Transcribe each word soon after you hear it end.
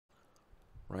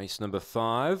Race number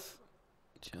 5,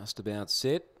 just about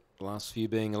set. Last few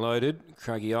being loaded.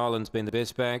 Craggy Island's been the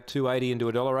best back. $2.80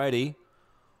 into $1.80.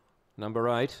 Number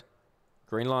 8.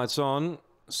 Green lights on.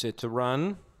 Set to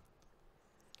run.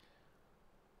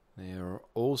 They're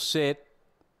all set.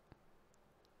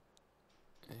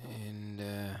 And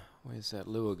where's that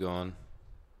lure gone?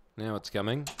 Now it's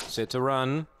coming. Set to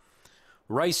run.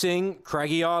 Racing,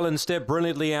 Craggy Island step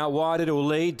brilliantly out wide. It'll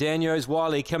lead. Daniels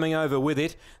Wiley coming over with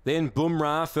it. Then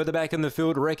Bumrah further back in the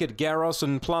field. Record Garros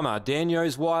and Plummer.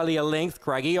 Daniels Wiley a length.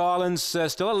 Craggy Island's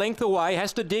still a length away.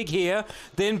 Has to dig here.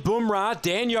 Then Bumrah.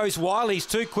 Daniels Wiley's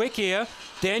too quick here.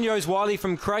 Daniels Wiley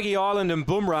from Craggy Island and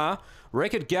Bumrah.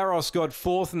 Record Garros got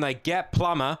 4th and they gap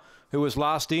Plummer, who was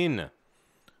last in.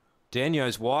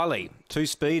 Daniels Wiley, too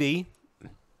speedy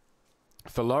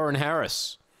for Lauren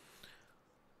Harris.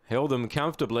 Held them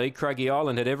comfortably. Craggy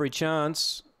Island had every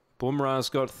chance. Bumrah's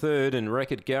got 3rd and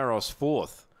Record Garros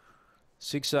 4th.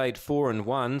 6, 8, 4 and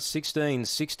 1.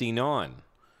 16.69.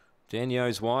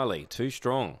 Daniels Wiley, too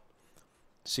strong.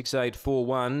 6, 8, 4,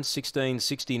 1.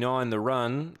 16.69 the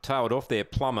run. Tailed off there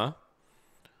Plummer.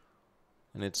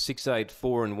 And it's 6, 8,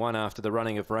 4 and 1 after the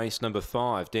running of race number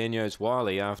 5. Daniels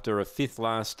Wiley, after a 5th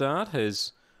last start,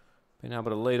 has been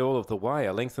able to lead all of the way.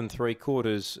 A length and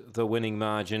 3/4 the winning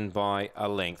margin by a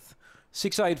length.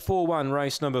 6, 8, 4, 1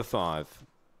 race number 5.